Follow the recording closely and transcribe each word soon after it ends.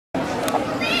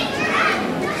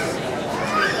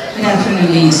you,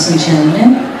 ladies and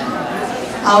gentlemen.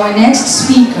 Our next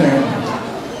speaker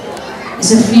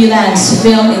is a freelance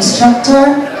film instructor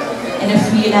and a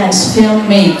freelance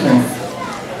filmmaker.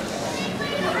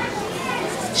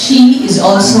 She is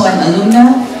also an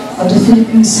alumna of the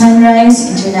Philippine Sunrise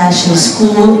International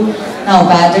School, now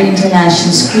Valera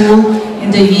International School,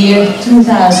 in the year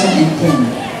 2010.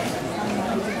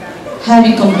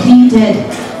 Having completed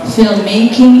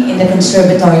filmmaking in the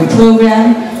conservatory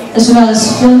program, as well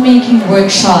as filmmaking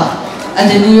workshop at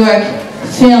the New York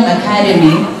Film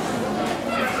Academy,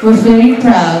 we're very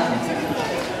proud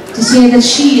to say that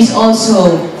she is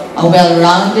also a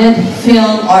well-rounded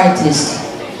film artist.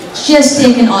 She has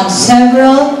taken on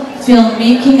several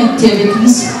filmmaking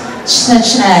activities,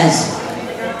 such as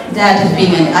that of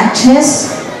being an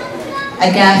actress,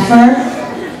 a gaffer,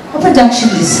 a production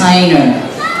designer,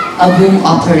 a boom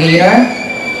operator,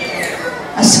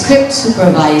 a script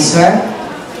supervisor,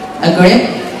 a grip,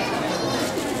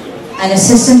 an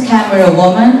assistant camera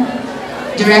woman,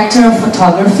 director of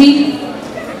photography,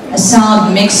 a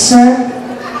sound mixer,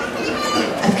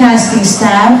 a casting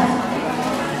staff,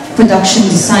 production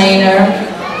designer,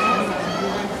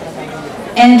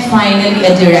 and finally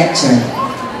a director.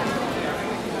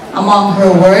 Among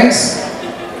her works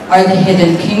are The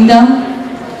Hidden Kingdom,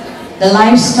 the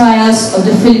lifestyles of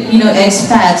the Filipino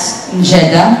expats in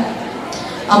Jeddah,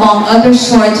 among other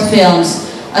short films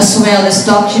as well as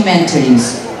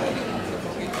documentaries.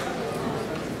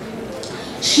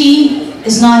 She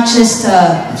is not just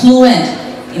fluent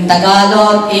in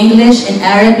Tagalog, English, and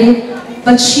Arabic,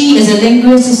 but she as a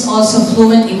linguist is also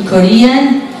fluent in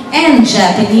Korean and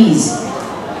Japanese.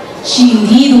 She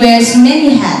indeed wears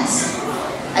many hats,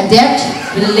 adept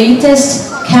with the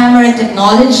latest camera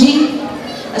technology,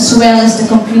 as well as the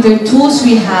computer tools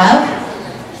we have.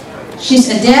 She's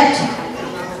adept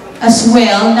as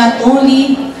well, not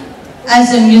only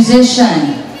as a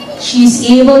musician. She's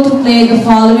able to play the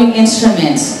following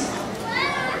instruments: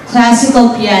 classical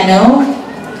piano,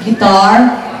 guitar,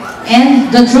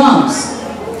 and the drums.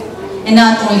 And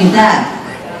not only that,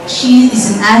 she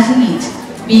is an athlete,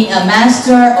 being a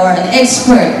master or an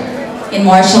expert in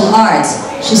martial arts.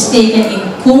 She's taken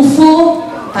in Kung Fu,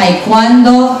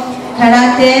 Taekwondo,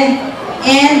 Karate,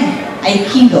 and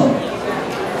Aikido.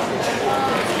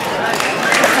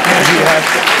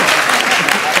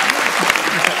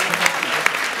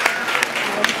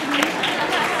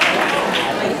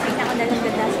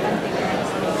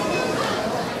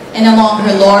 And among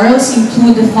her laurels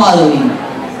include the following.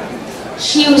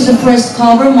 She was the first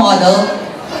cover model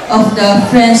of the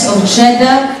Friends of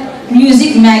Jeddah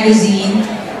music magazine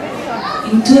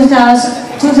in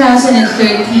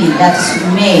 2013, that's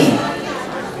May.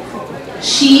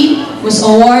 She was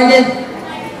awarded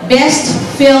Best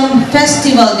Film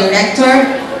Festival Director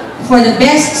for the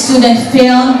Best Student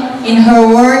Film in her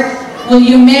work, Will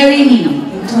You Marry Me,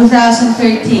 in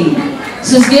 2013.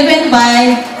 This was given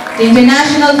by the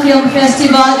International Film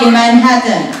Festival in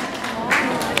Manhattan.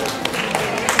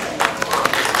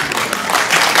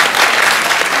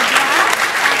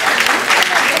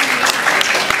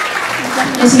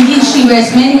 Yes, indeed, she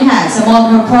wears many hats.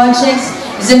 Among her projects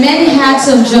is the Many Hats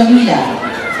of Jameelah,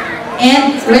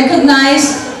 and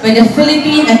recognized by the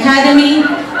Philippine Academy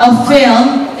of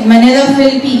Film in Manila,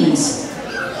 Philippines.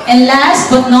 And last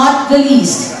but not the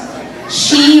least,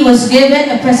 she was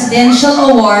given a Presidential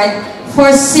Award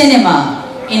for Cinema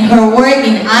in her work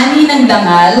in Ani ng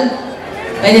Dangal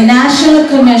by the National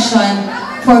Commission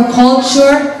for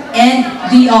Culture and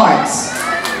the Arts.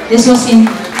 This was in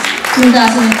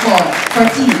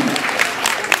 2014.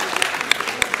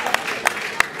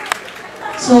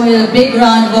 So with a big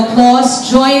round of applause,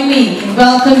 join me in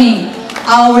welcoming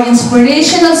our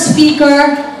inspirational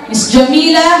speaker, Ms.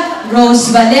 Jameelah Rose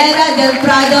Valera del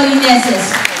Prado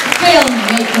Lineses,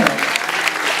 filmmaker.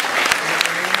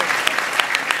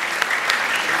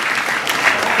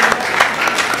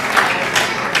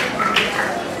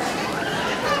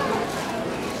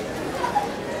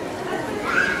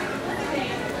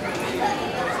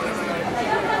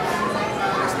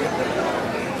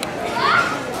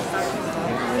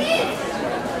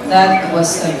 That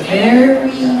was a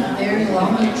very, very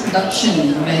long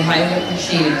introduction. I highly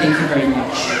appreciate it. Thank you very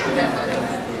much.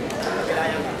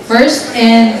 First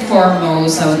and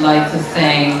foremost, I would like to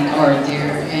thank our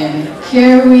dear and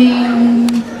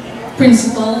caring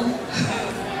principal,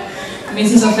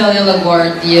 Mrs. Ophelia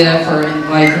LaGuardia, for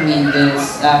inviting me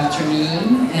this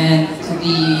afternoon, and to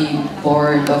the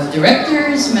board of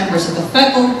directors, members of the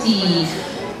faculty,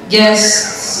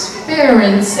 guests,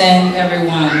 parents, and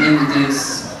everyone in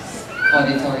this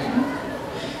auditorium.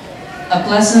 A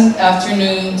pleasant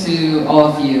afternoon to all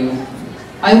of you.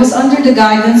 I was under the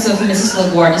guidance of Mrs.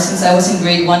 LaGuardia since I was in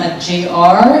grade 1 at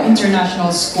JR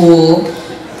International School,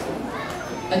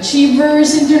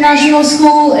 Achievers International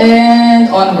School,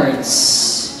 and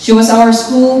onwards. She was our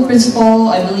school principal.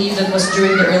 I believe that was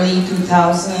during the early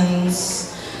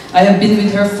 2000s. I have been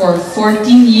with her for 14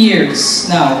 years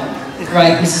now.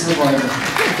 Right, Mrs. LaGuardia?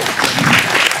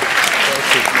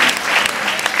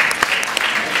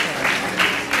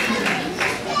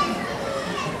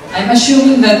 I'm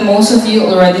assuming that most of you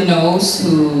already knows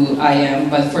who I am,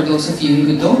 but for those of you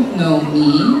who don't know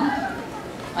me,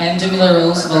 I am Jameelah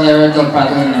Rose Valera del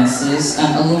Prado, an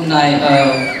alumni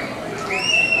of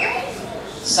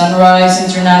Sunrise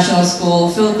International School,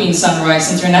 Philippine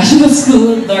Sunrise International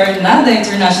School, Darnada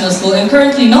International School, and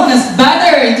currently known as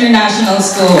Valera International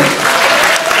School.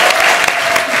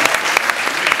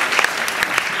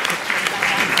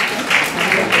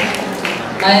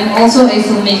 I am also a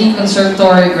filmmaking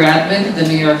conservatory graduate at the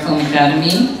New York Film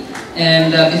Academy.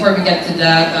 And before we get to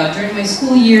that, during my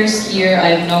school years here, I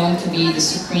am known to be the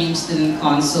Supreme Student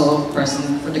Council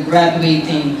President for the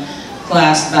graduating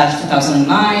class batch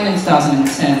 2009 and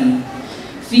 2010.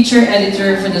 Feature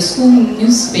editor for the school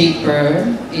newspaper,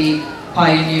 a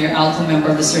pioneer alto member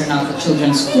of the Serenata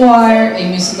Children's Choir, a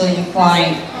musically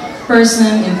inclined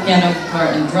person in piano,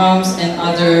 guitar, and drums, and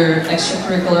other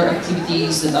extracurricular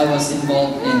activities that I was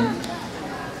involved in.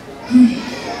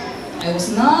 I was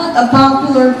not a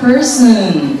popular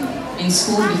person in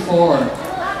school before.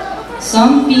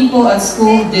 Some people at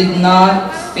school did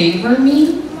not favor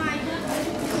me,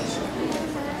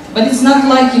 but it's not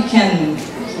like you can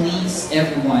please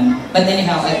everyone. But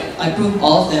anyhow, I proved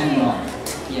all of them wrong.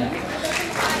 Yeah.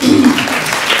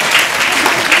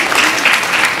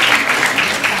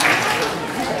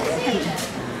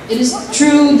 It is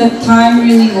true that time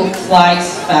really flies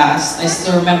fast. I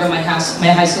still remember my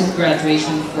high school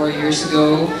graduation 4 years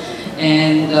ago,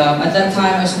 and at that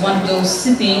time I was one of those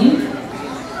sitting in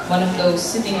front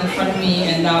of me,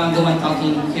 and now I'm the one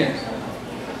talking here.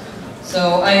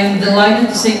 So I am delighted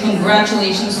to say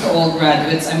congratulations to all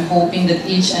graduates. I'm hoping that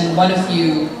each and one of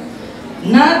you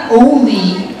not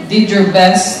only did your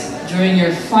best during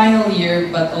your final year,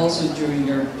 but also during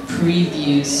your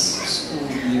previous school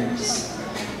years.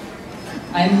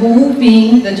 I'm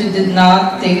hoping that you did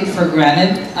not take it for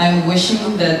granted. I'm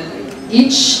wishing that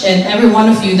each and every one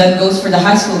of you that goes for the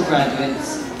high school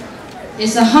graduates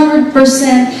is 100%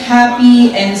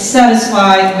 happy and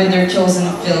satisfied with their chosen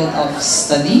field of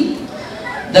study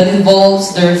that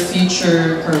involves their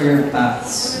future career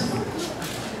paths.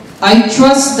 I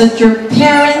trust that your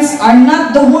parents are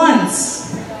not the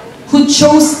ones who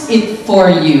chose it for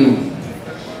you,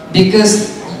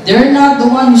 because they're not the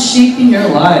one who's shaping your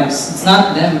lives. It's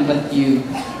not them, but you.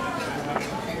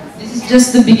 This is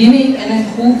just the beginning, and I'm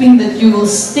hoping that you will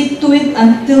stick to it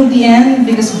until the end,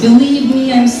 because believe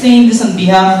me, I'm saying this on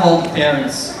behalf of all the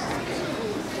parents.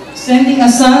 Sending a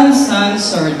son's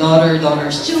or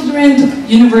daughter's children to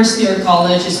university or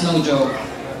college is no joke.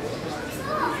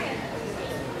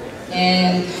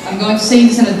 And I'm going to say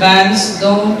this in advance,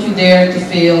 don't you dare to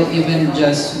fail even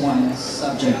just one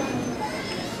subject.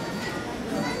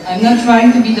 I'm not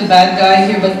trying to be the bad guy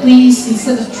here, but please,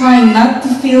 instead of trying not to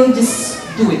fail, just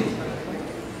do it.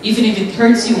 Even if it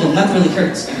hurts you, well, not really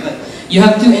hurts you, but you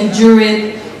have to endure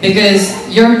it, because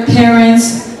your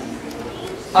parents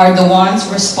are the ones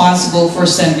responsible for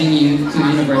sending you to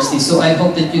university. So I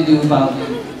hope that you do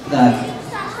value that.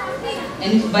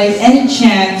 And if by any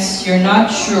chance you're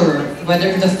not sure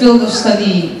whether the field of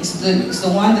study is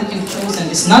the one that you've chosen,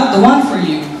 is not the one for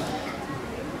you,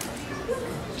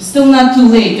 it's still not too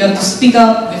late. You have to speak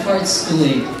up before it's too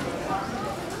late.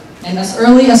 And as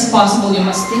early as possible, you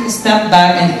must take a step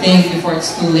back and think before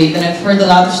it's too late. And I've heard a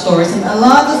lot of stories and a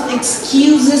lot of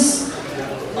excuses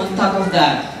on top of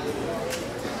that.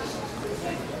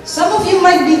 Some of you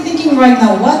might be thinking right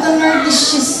now, what on earth is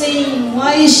she saying?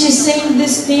 Why is she saying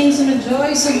these things on a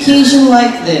joyous occasion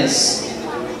like this?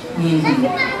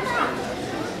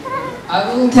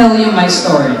 I will tell you my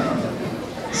story.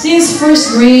 Since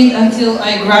first grade until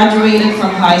I graduated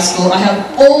from high school, I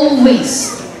have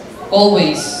always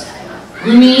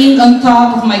remained on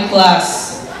top of my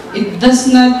class. It does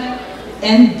not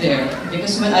end there,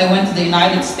 because when I went to the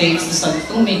United States to study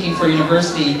filmmaking for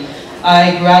university,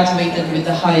 I graduated with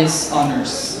the highest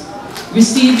honors,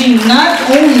 receiving not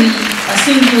only a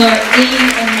singular A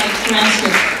on my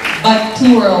transcript, but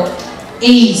plural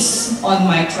A's on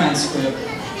my transcript.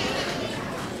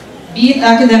 Be it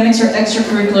academics or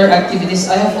extracurricular activities,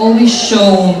 I have always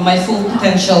shown my full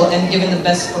potential and given the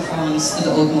best performance to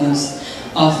the utmost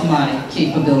of my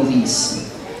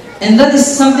capabilities. And that is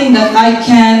something that I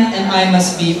can and I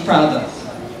must be proud of.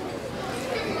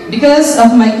 Because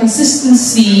of my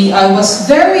consistency, I was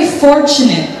very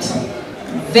fortunate,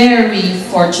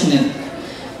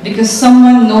 because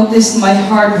someone noticed my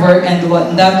hard work, and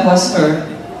that was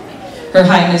Her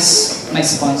Highness, my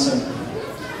sponsor.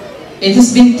 It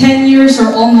has been 10 years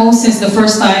or almost since the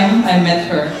first time I met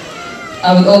her.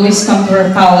 I would always come to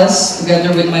her palace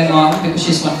together with my mom because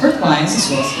she's one of her clients as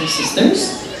well as her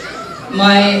sisters.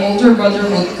 My older brother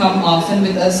would come often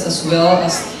with us as well,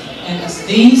 and as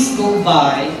days go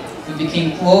by, we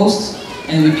became close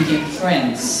and we became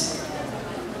friends.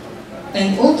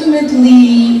 And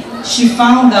ultimately, she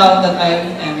found out that I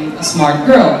am a smart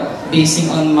girl, basing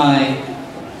on my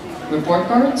report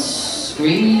cards,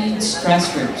 grades,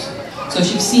 transcripts. So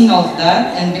she's seen all of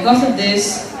that, and because of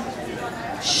this,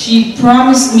 she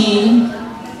promised me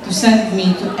to send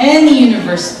me to any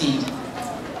university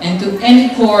and to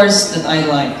any course that I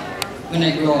like when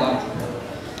I grow up.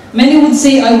 Many would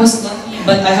say I was lucky,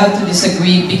 but I have to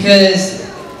disagree because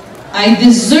I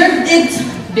deserved it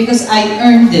because I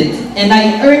earned it. And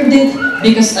I earned it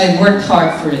because I worked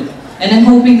hard for it. And I'm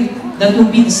hoping that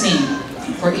will be the same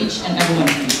for each and every one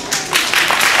of you.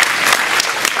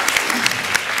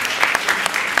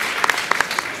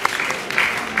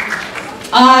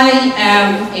 I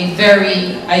am a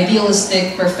very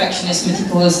idealistic, perfectionist,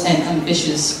 meticulous, and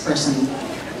ambitious person.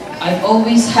 I've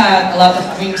always had a lot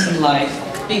of dreams in life,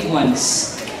 big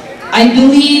ones. I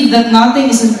believe that nothing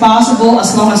is impossible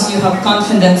as long as you have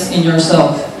confidence in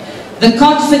yourself. The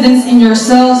confidence in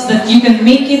yourselves that you can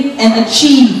make it and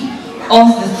achieve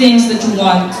all the things that you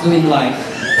want to do in life.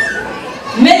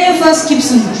 Many of us keep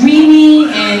on dreaming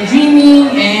and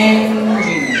dreaming and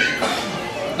dreaming.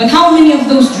 But how many of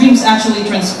those dreams actually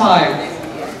transpire?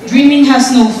 Dreaming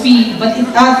has no fee, but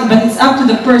it's up to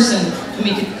the person to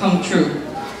make it come true.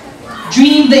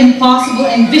 Dream the impossible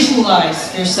and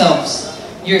visualize yourselves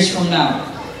years from now.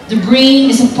 The brain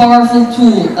is a powerful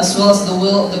tool as well as the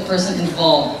will of the person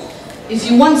involved. If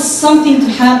you want something to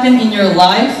happen in your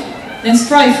life, then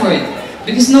strive for it,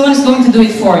 because no one is going to do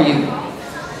it for you.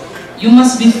 You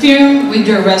must be firm with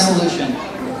your resolution.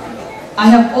 I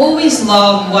have always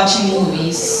loved watching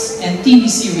movies and TV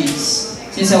series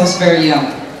since I was very young.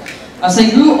 As I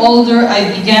grew older,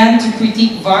 I began to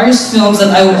critique various films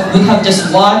that I would have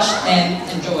just watched and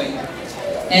enjoyed.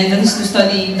 And that is to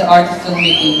study the art of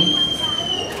filmmaking.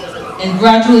 And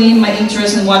gradually, my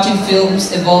interest in watching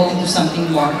films evolved into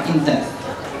something more in-depth.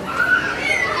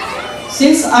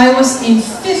 Since I was in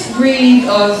 5th grade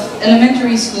of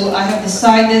elementary school, I have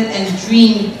decided and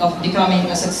dreamed of becoming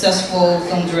a successful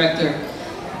film director.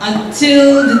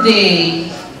 Until the day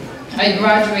I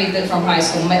graduated from high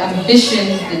school, my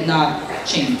ambition did not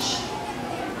change.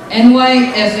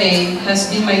 NYFA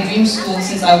has been my dream school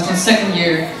since I was in 2nd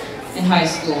year in high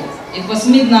school. It was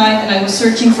midnight and I was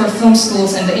searching for film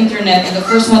schools on the internet, and the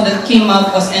first one that came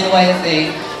up was NYFA.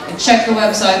 I checked the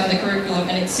website and the curriculum,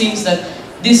 and it seems that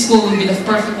this school would be the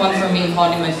perfect one for me in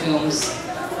honing my films.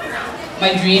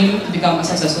 My dream to become a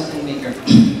successful filmmaker.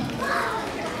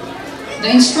 The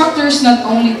instructors not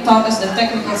only taught us the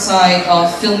technical side of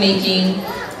filmmaking,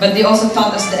 but they also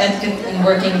taught us the etiquette in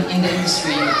working in the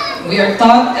industry. We are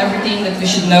taught everything that we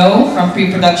should know from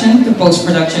pre-production to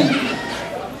post-production.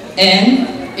 And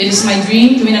it is my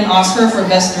dream to win an Oscar for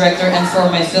Best Director and for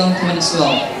my film to win as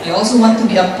well. I also want to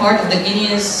be a part of the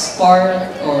Guinness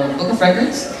Book of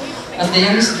Records as the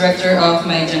youngest director of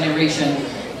my generation.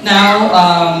 Now,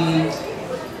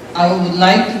 I would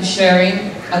like to be sharing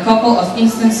a couple of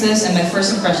instances and my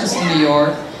first impressions in New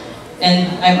York. And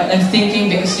I'm thinking,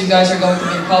 because you guys are going to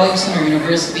be in college or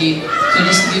university, so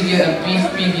just to give you a brief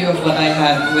preview of what I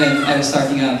had when I was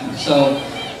starting out. So,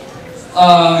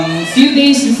 a few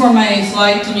days before my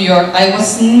flight to New York, I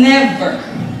was never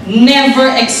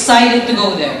excited to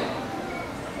go there.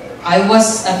 I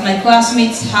was at my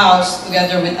classmate's house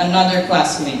together with another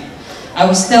classmate. I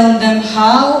was telling them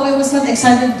how I was not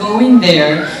excited going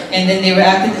there, and then they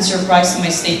reacted in surprise to my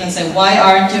statement, saying, "Why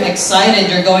aren't you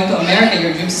excited? You're going to America,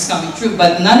 your dreams is coming true."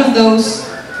 But none of those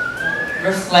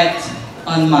reflect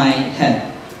on my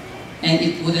head, and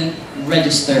it wouldn't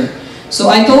register. So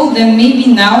I told them,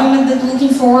 maybe now I'm not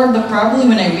looking forward, but probably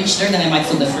when I reach there, then I might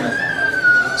feel different.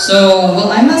 So,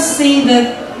 well, I must say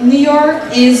that New York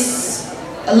is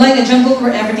like a jungle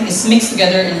where everything is mixed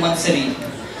together in one city.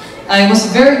 I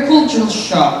was very cultural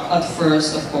shocked at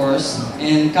first, of course,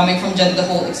 and coming from Jeddah, the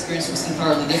whole experience was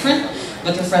entirely different,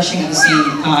 but refreshing at the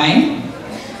same time.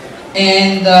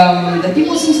 And the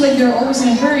people seems like they're always in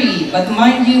a hurry, but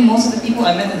mind you, most of the people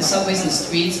I met in the subways and the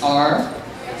streets are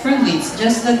friendly. It's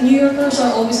just that New Yorkers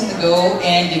are always on the go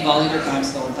and they value their time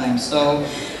at all times. So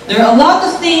There are a lot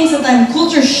of things that I'm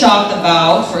culture shocked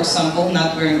about, for example,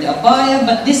 not wearing the abaya,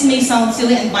 but this may sound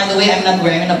silly, and by the way, I'm not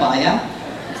wearing an abaya.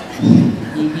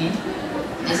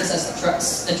 This is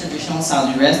a traditional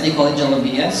Saudi dress, they call it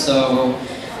jalabia, so,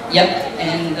 yep,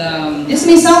 and this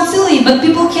may sound silly, but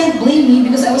people can't blame me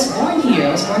because I was born here.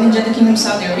 I was born in Jeddah, Kingdom,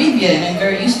 Saudi Arabia, and I'm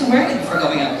very used to wearing it before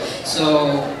going out.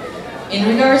 So, in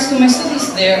regards to my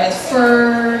studies there, at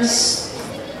first,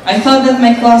 I thought that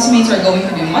my classmates are going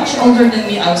to be much older than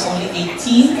me. I was only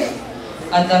 18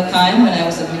 at that time when I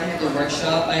was admitted to the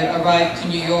workshop. I arrived to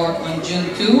New York on June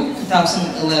 2,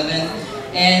 2011.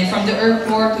 And from the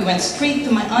airport, we went straight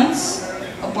to my aunt's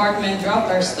apartment,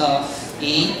 dropped our stuff,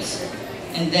 ate,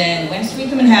 and then went straight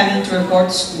to Manhattan to report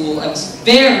to school. I was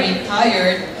very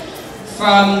tired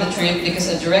from the trip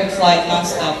because a direct flight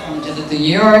non-stop from Jeddah to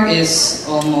New York is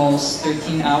almost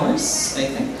 13 hours, I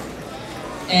think.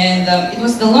 And it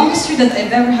was the longest trip that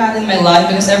I've ever had in my life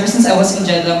because ever since I was in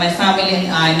Jeddah, my family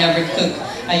and I never took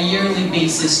a yearly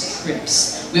basis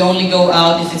trips. We only go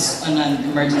out if it's on an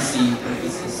emergency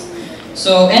purposes.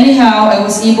 So anyhow, I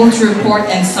was able to report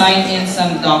and sign in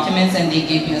some documents, and they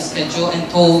gave me a schedule and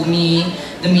told me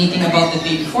the meeting about the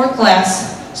day before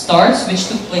class starts, which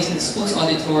took place in the school's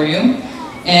auditorium.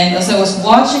 And as I was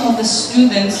watching all the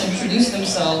students introduce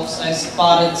themselves, I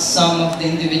spotted some of the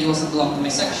individuals that belong to my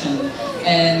section,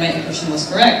 and my impression was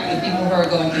correct. The people who are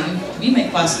going to be my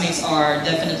classmates are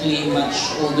definitely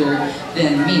much older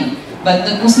than me. But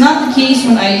that was not the case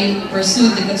when I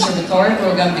pursued the conservatory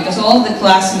program because all the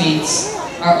classmates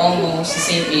are almost the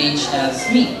same age as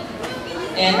me.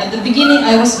 And at the beginning,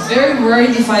 I was very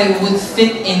worried if I would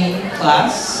fit in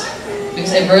class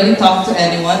because I barely talked to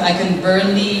anyone. I can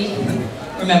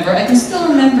still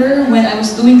remember when I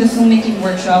was doing the filmmaking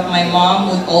workshop, my mom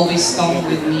would always come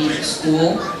with me to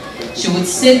school. She would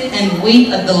sit and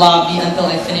wait at the lobby until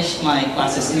I finished my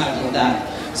classes. Imagine that.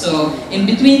 So in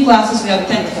between classes, we have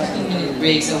 10 to 15 minute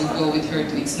breaks. I would go with her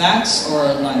to eat snacks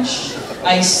or lunch.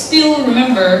 I still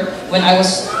remember when I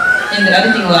was in the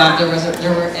editing lab, there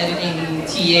were editing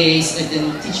TAs and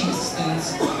then teaching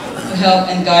assistants to help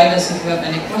and guide us if we have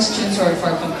any questions or if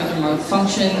our computer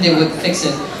malfunction, they would fix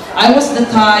it. I was the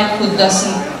type who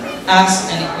doesn't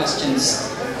ask any questions.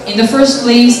 In the first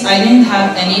place, I didn't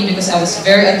have any because I was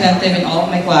very attentive in all of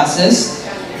my classes,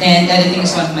 and editing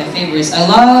is one of my favorites. I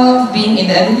love being in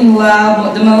the editing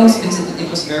lab the most because it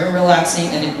was very relaxing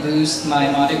and it boosts my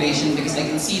motivation because I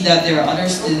can see that there are other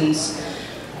students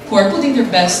who are putting their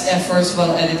best efforts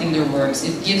while editing their works.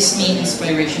 It gives me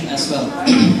inspiration as well.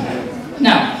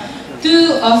 Now,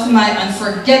 two of my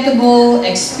unforgettable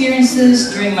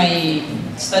experiences during my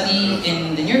study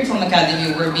in the New York Film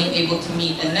Academy were being able to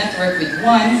meet and network with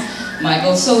one,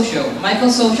 Michael Socio.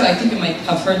 Michael Socio, I think you might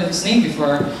have heard of his name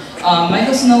before.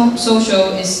 Michael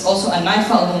Socio is also a NYFA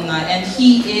alumni, and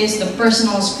he is the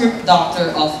personal script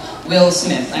doctor of Will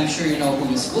Smith. I'm sure you know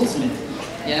who is Will Smith.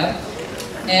 Yeah.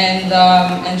 And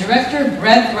director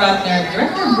Brett Ratner.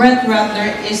 Director Brett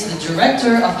Ratner is the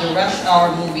director of the Rush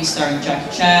Hour movie starring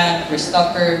Jackie Chan, Chris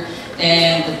Tucker,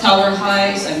 and The Tower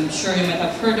Heist. I'm sure you might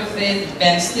have heard of it.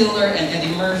 Ben Stiller and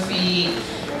Eddie Murphy.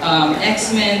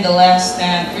 X-Men, The Last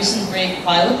Stand, Prison Break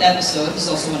pilot episode. He's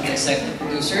also one of the executive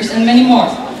producers, and many more.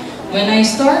 When I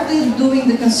started doing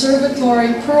the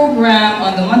conservatory program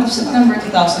on the month of September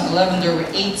 2011, there were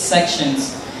 8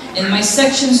 sections. In my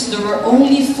sections, there were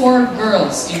only 4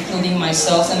 girls, including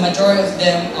myself, and majority of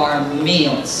them are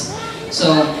males.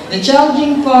 So, the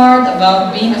challenging part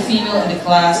about being a female in the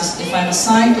class is if I'm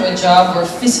assigned to a job where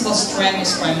physical strength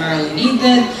is primarily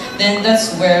needed, then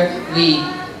that's where we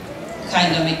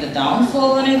kind of make the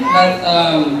downfall on it. But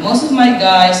most of my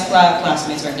guys,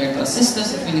 classmates are there to assist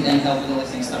us if we need any help with all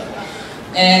this stuff.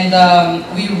 And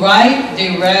we write,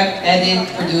 direct, edit,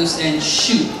 produce, and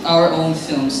shoot our own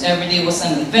films. Every day was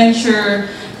an adventure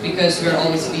because we're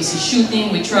always busy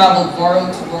shooting. We travel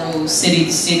borough to borough, city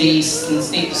to city, and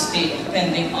state to state,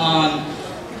 depending on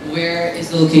where is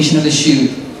the location of the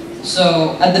shoot.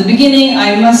 So at the beginning,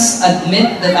 I must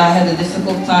admit that I had a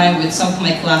difficult time with some of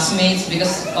my classmates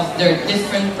because of their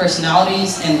different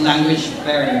personalities and language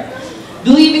barrier.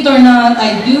 Believe it or not,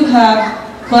 I do have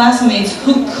classmates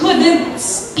who couldn't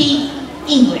speak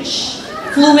English,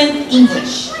 fluent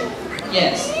English.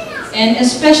 Yes, and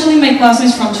especially my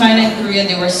classmates from China and Korea,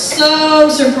 they were so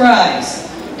surprised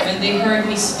when they heard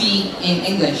me speak in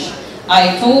English.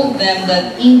 I told them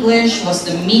that English was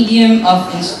the medium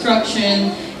of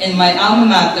instruction in my alma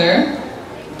mater,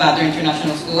 Valera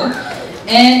International School,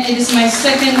 and it is my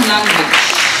second language.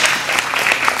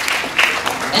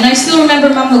 And I still remember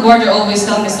Ma'am LaGuardia always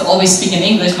telling us to always speak in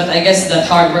English, but I guess that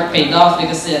hard work paid off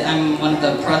because I'm one of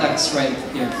the products right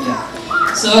here. Yeah.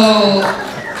 So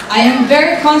I am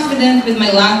very confident with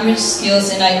my language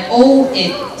skills, and I owe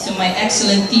it to my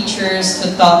excellent teachers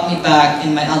who taught me back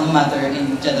in my alma mater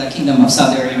in Jeddah, Kingdom of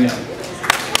Saudi Arabia.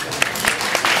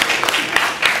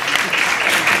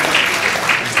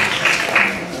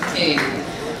 Okay.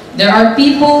 There are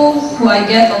people who I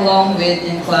get along with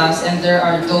in class, and there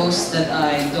are those that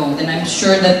I don't, and I'm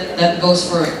sure that that goes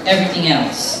for everything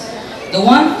else. The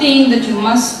one thing that you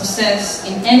must possess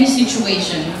in any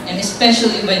situation, and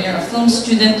especially when you're a film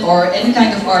student or any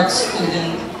kind of art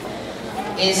student,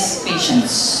 is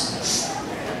patience.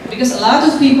 Because a lot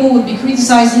of people would be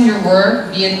criticizing your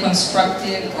work, be it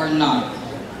constructive or not.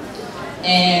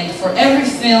 And for every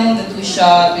film that we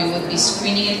shot, we would be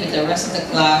screening it with the rest of the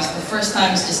class. The first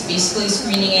time is just basically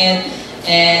screening it,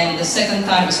 and the second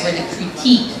time is where the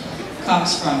critique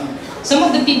comes from. Some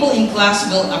of the people in class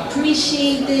will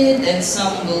appreciate it, and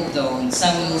some will don't.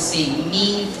 Some will say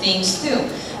mean things too.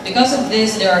 Because of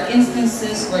this, there are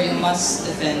instances where you must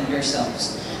defend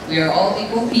yourselves. We are all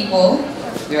equal people.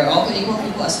 We are all equal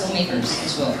people as filmmakers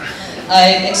as well.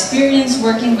 I've experienced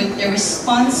working with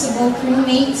irresponsible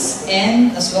crewmates,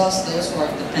 and as well as those who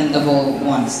are dependable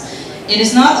ones. It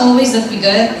is not always that we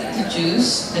get to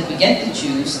choose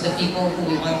the people who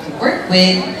we want to work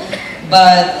with.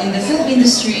 But in the film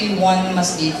industry, one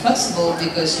must be flexible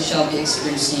because you shall be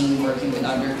experiencing working with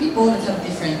other people that have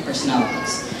different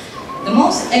personalities. The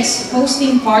most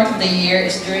exhausting part of the year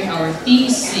is during our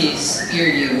thesis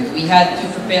period. We had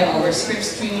to prepare our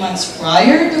scripts 3 months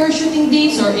prior to our shooting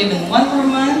dates, or even 1 more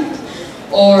month,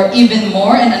 or even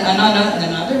more, and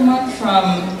another month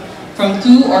from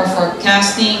 2, or for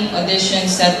casting, auditions,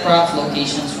 set prop,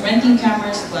 locations, renting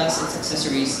cameras, glasses,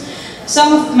 accessories.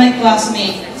 Some of my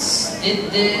classmates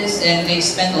did this, and they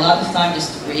spent a lot of time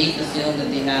just to create the film that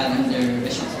they had in their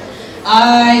vision.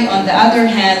 I, on the other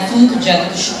hand, flew to Jeddah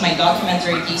to shoot my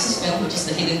documentary thesis film, which is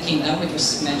The Hidden Kingdom, which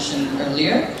was mentioned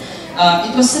earlier.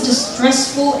 It was such a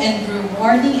stressful and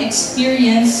rewarding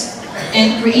experience,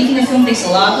 and creating a film takes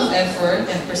a lot of effort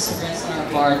and perseverance on our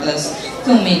part as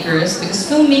filmmakers, because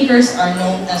filmmakers are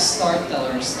known as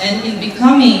storytellers, and in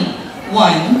becoming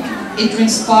one, it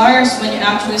transpires when you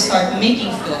actually start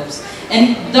making films.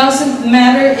 And it doesn't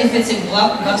matter if it's a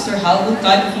blockbuster Hollywood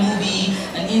type of movie,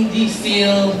 an indie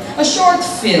film, a short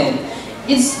film.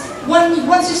 It's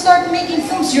once you start making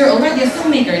films, you're already a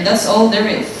filmmaker, and that's all there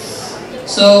is.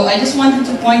 So I just wanted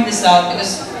to point this out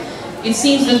because it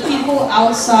seems that people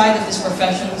outside of this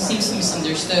profession seems to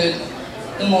misunderstood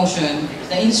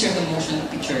the industry of the motion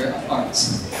picture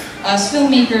arts. As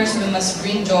filmmakers, we must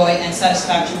bring joy and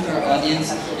satisfaction to our audience,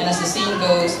 and as the saying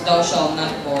goes, thou shalt not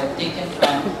bore, taken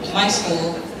from my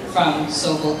school, from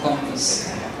Sobel Compass.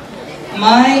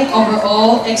 My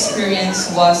overall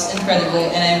experience was incredible,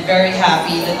 and I'm very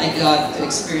happy that I got to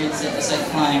experience it as I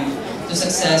climbed to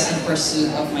success in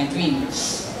pursuit of my dream.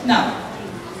 Now,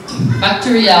 back to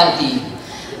reality.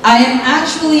 I am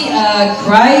actually a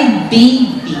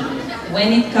crybaby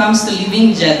when it comes to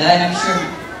leaving Jeddah, and I'm sure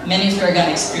many of you are going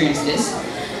to experience this.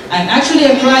 I'm actually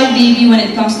a crybaby when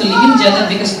it comes to leaving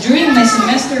Jeddah because during my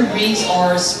semester breaks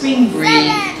or spring break,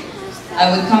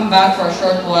 I would come back for a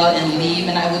short while and leave,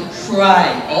 and I would cry,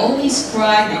 always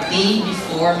cry the day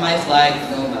before my flight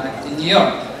to go back to New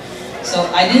York. So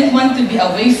I didn't want to be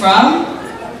away from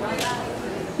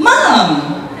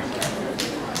Mom!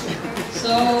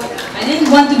 So I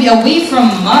didn't want to be away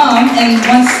from Mom,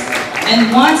 and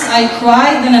once I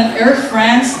cried on an Air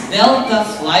France Delta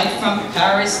flight from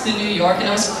Paris to New York, and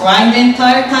I was crying the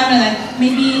entire time, and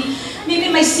maybe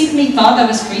my seatmate thought I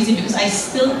was crazy because I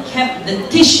still kept the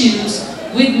tissues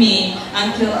with me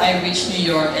until I reached New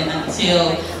York and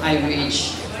until I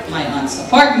reached my aunt's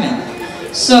apartment.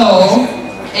 So,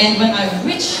 and when I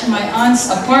reached my aunt's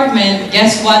apartment,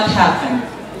 guess what happened?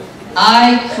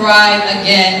 I cried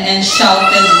again and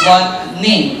shouted what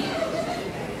name?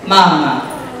 Mama.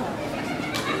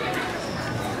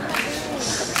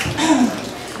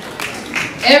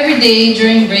 Every day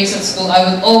during breaks at school, I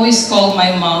would always call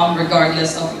my mom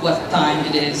regardless of what time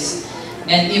it is.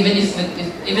 And even if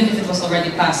it was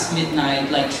already past midnight,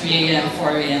 like 3 a.m.,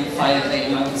 4 a.m., 5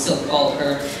 a.m., I would still call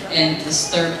her and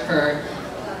disturb her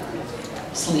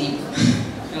sleep.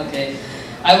 Okay.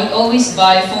 I would always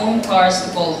buy phone cards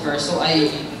to call her, so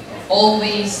I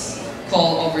always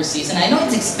call overseas. And I know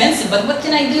it's expensive, but what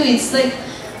can I do? It's like,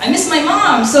 I miss my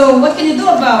mom, so what can you do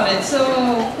about it? So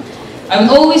I would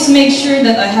always make sure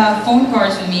that I have phone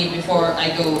cards with me before I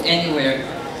go anywhere.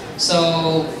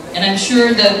 So, and I'm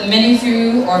sure that many of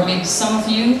you, or maybe some of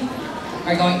you,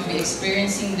 are going to be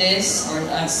experiencing this or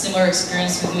a similar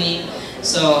experience with me.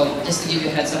 So, just to give you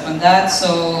a heads up on that.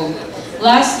 So,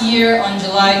 Last year, on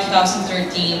July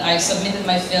 2013, I submitted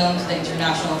my film to the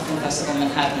International Film Festival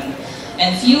Manhattan.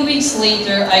 And a few weeks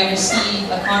later, I received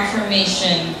a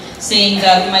confirmation saying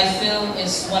that my film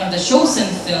is one of the chosen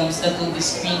films that will be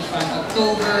screened from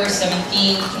October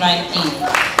 17 to 19.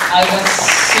 I was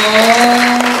so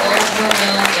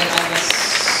overwhelmed and I was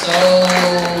so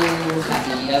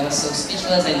happy. I was so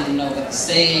speechless, I didn't know what to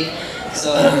say.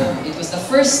 So it was the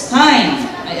first time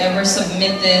I ever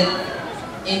submitted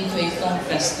into a film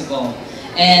festival.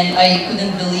 And I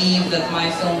couldn't believe that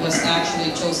my film was actually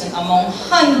chosen among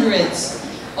hundreds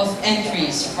of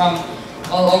entries from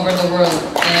all over the world.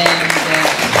 And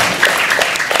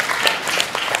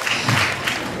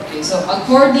okay, so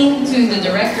according to the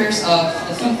directors of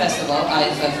the film festival,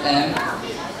 IFFM,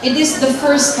 it is the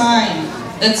first time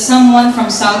that someone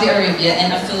from Saudi Arabia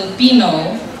and a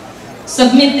Filipino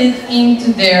submitted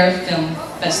into their film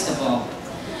festival.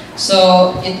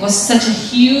 So it was such a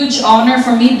huge honor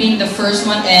for me being the first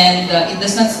one, and it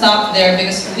does not stop there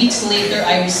because weeks later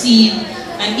I received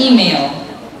an email,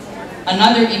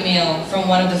 another email from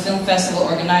one of the film festival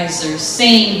organizers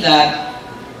saying that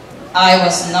I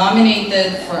was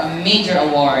nominated for a major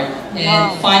award.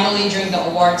 And finally, during the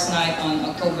awards night on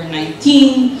October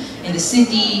 19 in the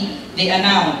city, they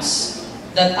announced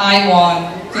that I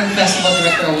won Film Festival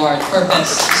Director Award for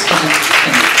Best Student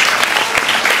Film.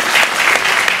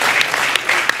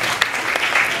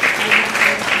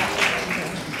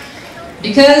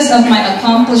 Because of my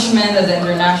accomplishment at the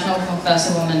International Film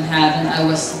Festival Manhattan, I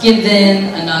was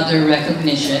given another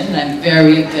recognition, and I'm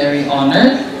very, very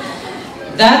honored.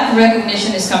 That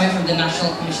recognition is coming from the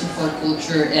National Commission for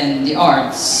Culture and the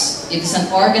Arts. It is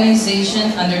an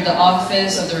organization under the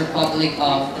Office of the Republic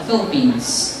of the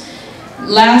Philippines.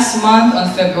 Last month on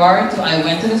February 2, I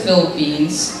went to the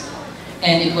Philippines,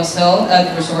 and it was held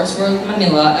at Resorts World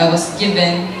Manila. I was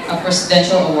given a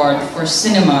Presidential Award for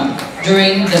Cinema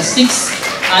during the 6th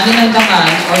Dangal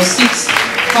or 6th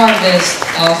Harvest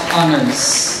of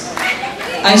Honors.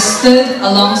 I stood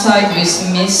alongside with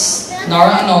Miss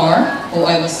Nora Anor, who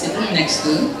I was sitting next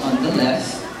to on the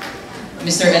left,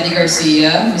 Mr. Eddie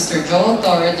Garcia, Mr. Joel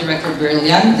Torre, Director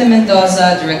Brillante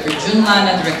Mendoza, Director Jun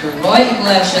Lana, Director Roy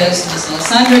Iglesias, Ms.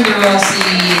 Alessandra De Rossi,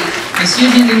 Ms.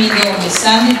 Eugene Domingo, Ms.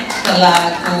 Sandy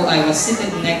Talag, who I was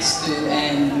sitting next to,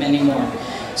 and many more.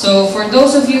 So for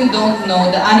those of you who don't know,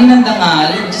 the Ani ng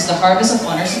Dangal, which is the Harvest of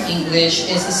Honors in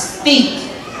English, is a state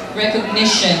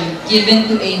recognition given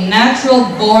to a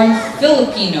natural-born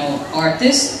Filipino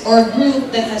artist or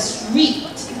group that has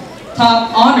reaped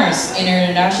top honors in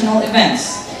international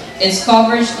events. Its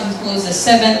coverage includes the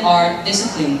 7 art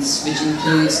disciplines, which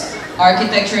includes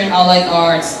architecture and allied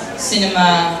arts,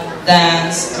 cinema,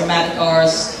 dance, dramatic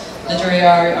arts,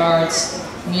 literary arts,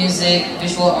 music,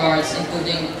 visual arts,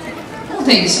 including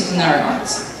multidisciplinary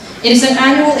arts. It is an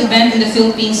annual event in the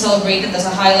Philippines celebrated as a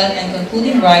highlight and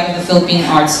concluding rite of the Philippine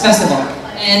Arts Festival.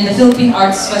 And the Philippine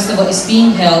Arts Festival is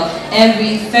being held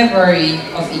every February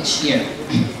of each year.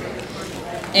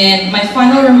 And my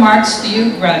final remarks to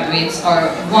you graduates are: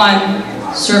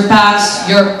 1. Surpass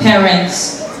your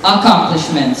parents'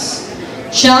 accomplishments.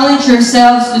 Challenge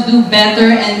yourselves to do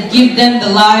better and give them the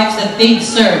lives that they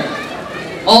deserve.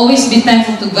 Always be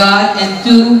thankful to God. And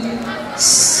 2.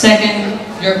 Second,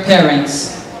 your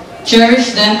parents.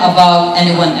 Cherish them above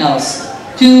anyone else.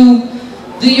 2.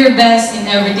 Do your best in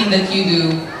everything that you do.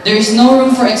 There is no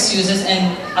room for excuses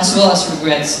and as well as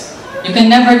regrets. You can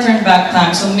never turn back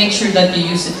time, so make sure that you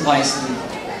use it wisely.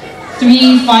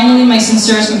 3. Finally, my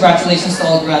sincerest congratulations to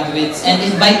all graduates. And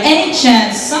if by any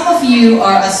chance some of you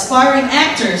are aspiring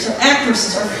actors or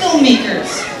actresses or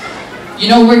filmmakers, you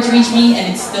know where to reach me,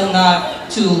 and it's still not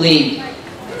too late.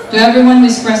 To everyone who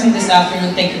is present this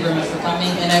afternoon, thank you very much for coming,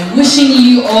 and I'm wishing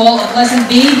you all a pleasant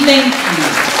day. Thank you.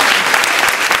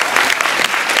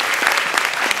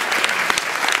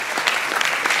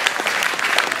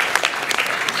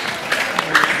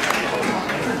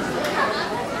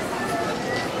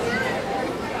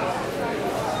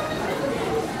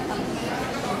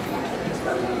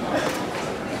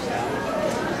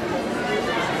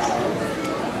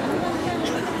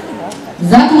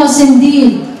 That was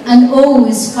indeed an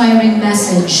awe-inspiring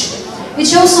message. It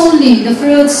shows only the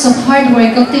fruits of hard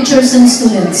work of teachers and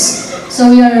students. So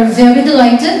we are very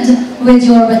delighted with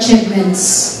your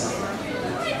achievements.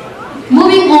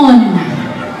 Moving on,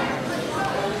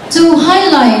 to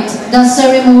highlight the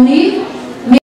ceremony,